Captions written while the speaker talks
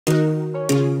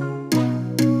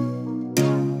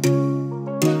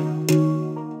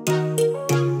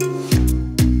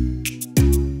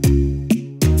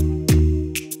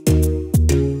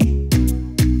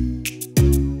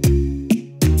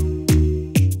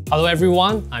Hello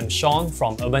everyone, I'm Sean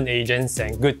from Urban Agents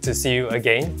and good to see you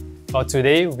again. Well,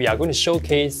 today we are going to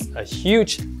showcase a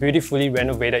huge, beautifully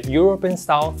renovated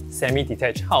European-style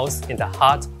semi-detached house in the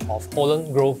heart of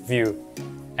Holland Grove View.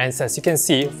 And as you can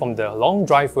see, from the long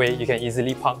driveway, you can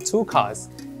easily park 2 cars.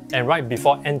 And right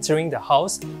before entering the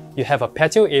house, you have a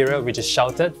patio area which is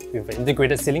sheltered with an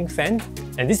integrated ceiling fan.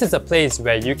 And this is a place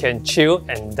where you can chill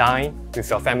and dine with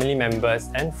your family members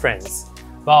and friends.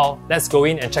 Well, let's go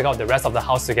in and check out the rest of the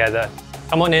house together.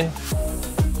 Come on in.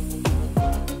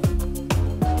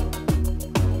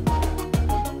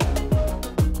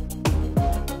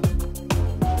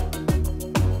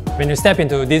 When you step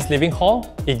into this living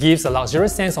hall, it gives a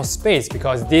luxurious sense of space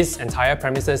because this entire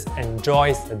premises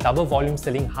enjoys a double volume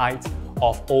ceiling height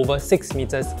of over 6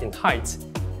 meters in height.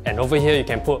 And over here you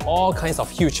can put all kinds of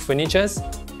huge furnitures,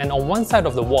 and on one side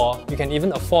of the wall you can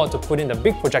even afford to put in a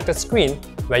big projector screen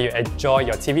where you enjoy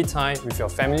your TV time with your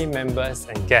family members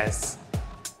and guests.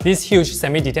 This huge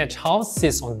semi-detached house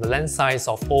sits on the land size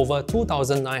of over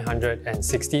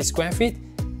 2,960 square feet,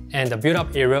 and the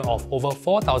built-up area of over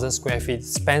 4,000 square feet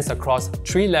spans across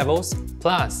 3 levels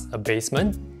plus a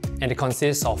basement, and it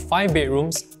consists of 5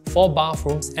 bedrooms, 4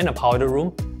 bathrooms and a powder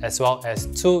room, as well as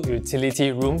 2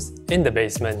 utility rooms in the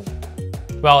basement.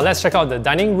 Well, let's check out the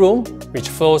dining room, which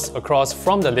flows across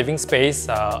from the living space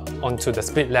onto the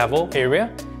split level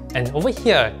area. And over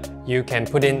here, you can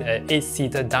put in an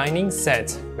 8-seater dining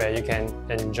set where you can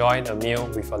enjoy a meal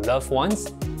with your loved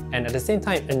ones, and at the same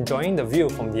time enjoying the view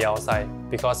from the outside,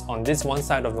 because on this one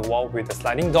side of the wall with the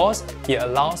sliding doors, it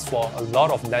allows for a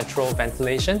lot of natural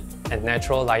ventilation and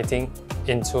natural lighting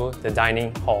into the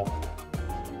dining hall.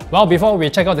 Well, before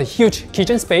we check out the huge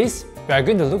kitchen space, we are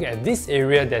going to look at this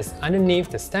area that's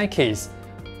underneath the staircase.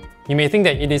 You may think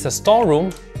that it is a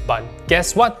storeroom, but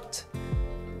guess what?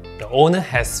 The owner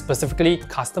has specifically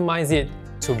customized it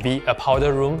to be a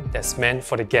powder room that's meant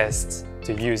for the guests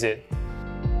to use it.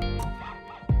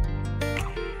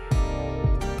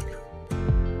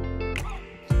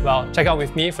 Well, check out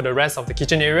with me for the rest of the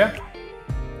kitchen area.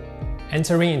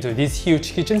 Entering into this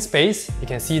huge kitchen space, you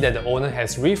can see that the owner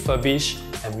has refurbished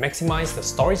and maximized the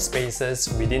storage spaces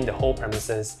within the whole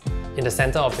premises. In the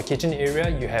center of the kitchen area,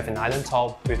 you have an island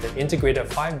top with the integrated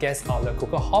 5-gas outlet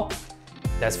cooker hob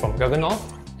that's from Ghim,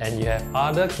 and you have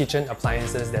other kitchen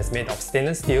appliances that's made of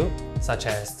stainless steel, such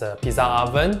as the pizza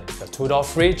oven, the 2-door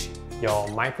fridge, your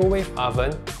microwave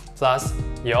oven, plus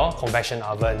your convection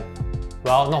oven.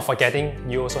 Well, not forgetting,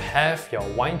 you also have your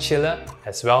wine chiller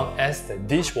as well as the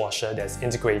dishwasher that's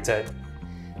integrated.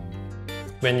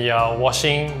 When you're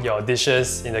washing your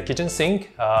dishes in the kitchen sink,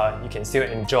 you can still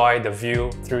enjoy the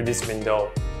view through this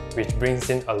window, which brings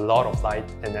in a lot of light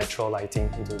and natural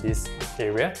lighting into this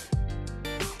area.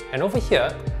 And over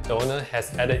here, the owner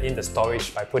has added in the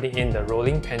storage by putting in the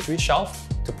rolling pantry shelf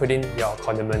to put in your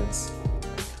condiments.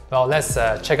 Well, let's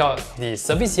check out the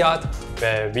service yard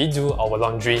where we do our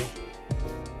laundry.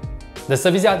 The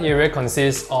service yard area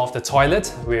consists of the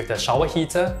toilet with the shower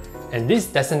heater, and this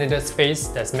designated space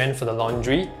that's meant for the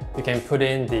laundry, you can put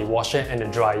in the washer and the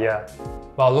dryer.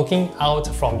 While looking out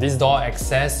from this door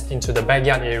access into the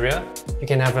backyard area, you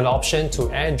can have an option to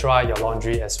air dry your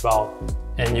laundry as well.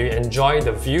 And you enjoy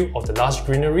the view of the lush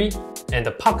greenery and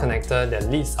the park connector that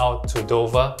leads out to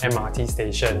Dover MRT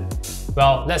station.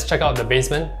 Well, let's check out the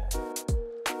basement.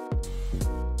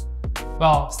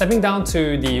 Well, stepping down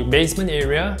to the basement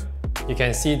area, you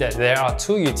can see that there are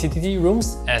 2 utility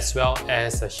rooms as well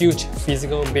as a huge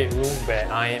physical bedroom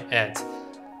where I am at.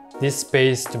 This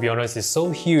space, to be honest, is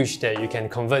so huge that you can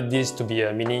convert this to be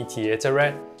a mini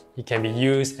theaterette. It can be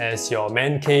used as your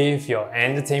man cave, your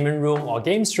entertainment room or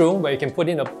games room where you can put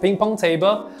in a ping pong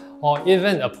table, or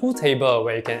even a pool table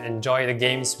where you can enjoy the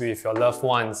games with your loved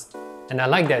ones. And I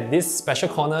like that this special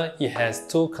corner, it has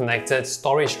 2 connected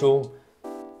storage rooms.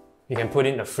 You can put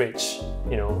in the fridge,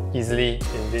 easily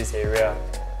in this area.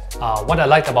 What I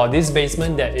like about this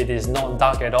basement that it is not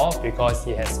dark at all because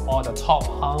it has all the top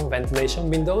hung ventilation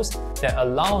windows that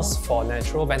allows for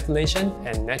natural ventilation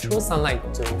and natural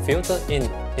sunlight to filter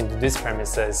into this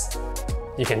premises.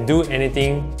 You can do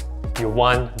anything you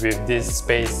want with this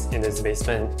space in this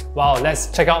basement. Wow, let's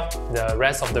check out the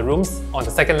rest of the rooms on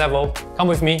the 2nd level. Come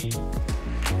with me.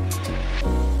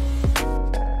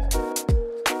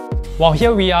 Well,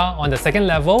 here we are on the 2nd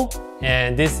level,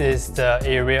 and this is the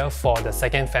area for the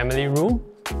 2nd family room.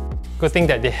 Good thing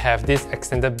that they have this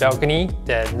extended balcony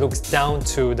that looks down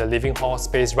to the living hall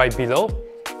space right below.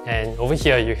 And over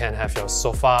here you can have your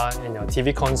sofa and your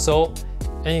TV console,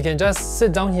 and you can just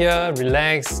sit down here,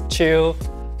 relax, chill,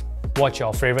 watch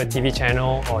your favorite TV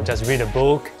channel or just read a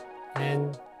book.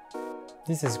 And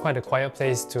this is quite a quiet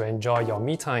place to enjoy your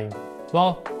me time.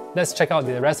 Well, let's check out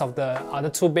the rest of the other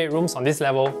 2 bedrooms on this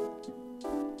level.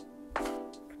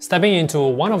 Stepping into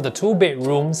one of the 2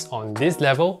 bedrooms on this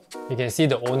level, you can see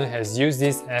the owner has used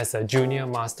this as a junior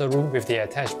master room with the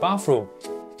attached bathroom.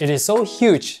 It is so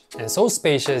huge and so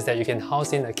spacious that you can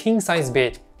house in a king-size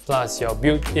bed plus your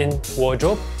built-in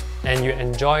wardrobe, and you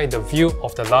enjoy the view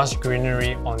of the lush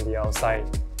greenery on the outside.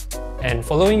 And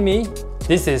following me,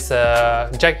 this is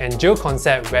a Jack and Jill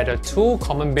concept where the 2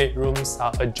 common bedrooms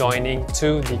are adjoining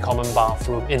to the common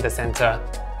bathroom in the center.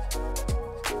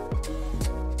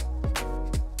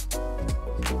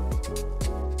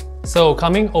 So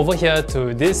coming over here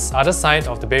to this other side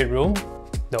of the bedroom,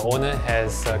 the owner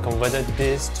has converted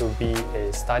this to be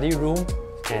a study room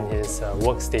and his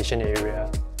workstation area,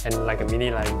 and like a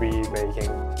mini library where you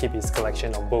can keep his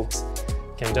collection of books.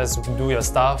 You can just do your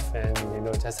stuff and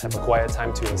just have a quiet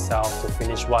time to yourself to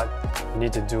finish what you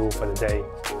need to do for the day.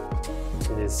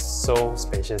 It is so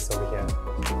spacious over here.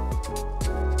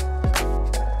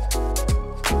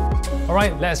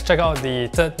 Alright, let's check out the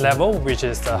 3rd level, which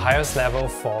is the highest level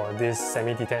for this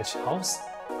semi-detached house.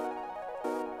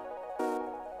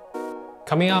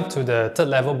 Coming up to the 3rd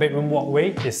level bedroom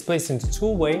walkway is split into 2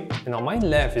 ways, and on my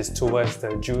left is towards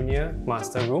the junior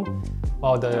master room,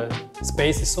 while the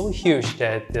space is so huge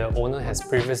that the owner has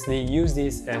previously used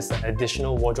this as an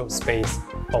additional wardrobe space.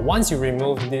 But once you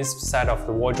remove this side of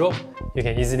the wardrobe, you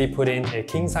can easily put in a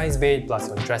king-size bed plus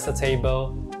your dresser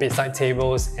table, bedside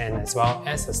tables, and as well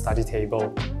as a study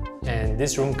table. And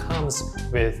this room comes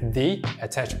with the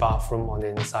attached bathroom on the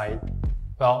inside.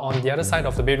 Well, on the other side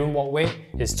of the bedroom walkway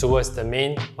is towards the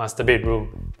main master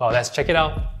bedroom. Well, let's check it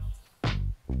out.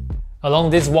 Along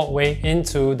this walkway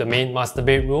into the main master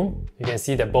bedroom, you can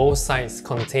see that both sides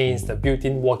contains the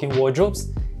built-in walk-in wardrobes.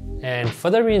 And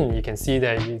further in, you can see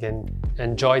that you can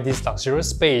enjoy this luxurious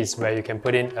space where you can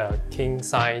put in a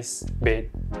king-size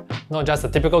bed. Not just a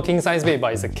typical king-size bed,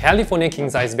 but it's a California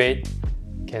king-size bed.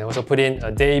 You can also put in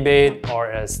a day bed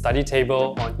or a study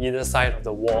table on either side of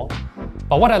the wall.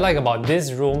 But what I like about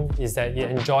this room is that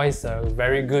it enjoys a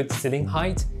very good ceiling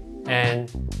height, and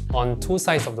on 2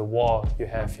 sides of the wall, you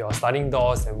have your sliding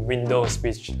doors and windows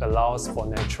which allows for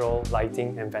natural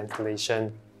lighting and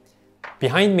ventilation.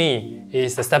 Behind me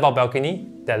is the step-out balcony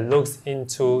that looks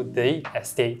into the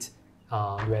estate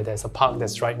where there's a park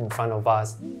that's right in front of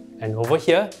us. And over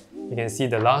here, you can see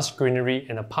the lush greenery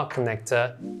and a park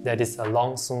connector that is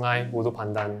along Sungai Ulu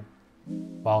Pandan.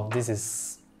 Wow, this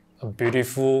is a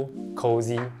beautiful,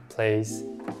 cozy place.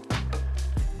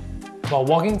 While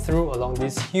walking through along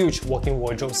this huge walk-in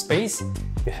wardrobe space,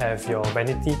 you have your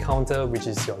vanity counter, which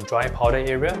is your dry powder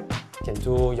area. You can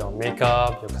do your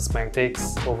makeup, your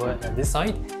cosmetics over at this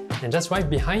side. And just right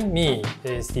behind me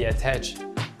is the attached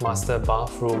master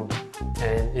bathroom.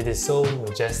 And it is so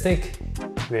majestic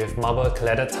with marble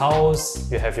cladded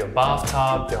towels. You have your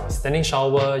bathtub, your standing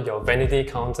shower, your vanity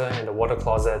counter, and the water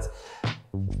closet.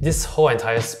 This whole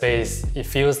entire space, it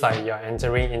feels like you're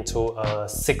entering into a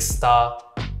 6-star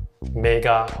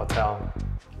mega hotel.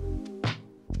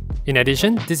 In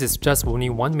addition, this is just only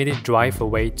 1-minute drive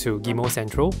away to Ghim Moh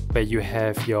Central, where you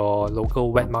have your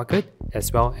local wet market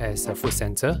as well as a food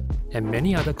center and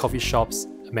many other coffee shops,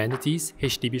 amenities,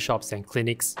 HDB shops and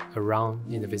clinics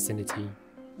around in the vicinity.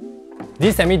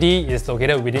 This MED is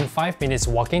located within 5 minutes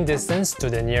walking distance to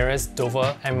the nearest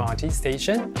Dover MRT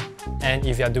station. And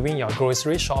if you are doing your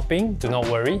grocery shopping, do not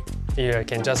worry. You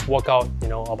can just walk out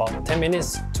about 10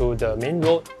 minutes to the main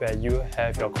road where you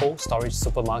have your cold storage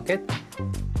supermarket.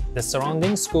 The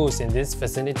surrounding schools in this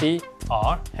vicinity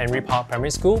are Henry Park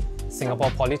Primary School,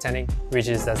 Singapore Polytechnic, which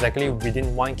is exactly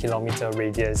within 1 kilometer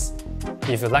radius.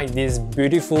 If you like this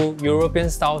beautiful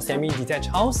European-style semi-detached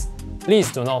house,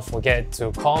 please do not forget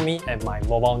to call me at my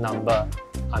mobile number.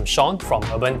 I'm Sean from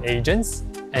Urban Agents,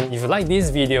 and if you like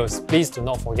these videos, please do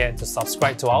not forget to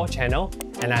subscribe to our channel,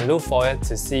 and I look forward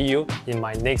to see you in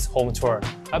my next home tour.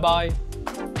 Bye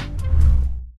bye!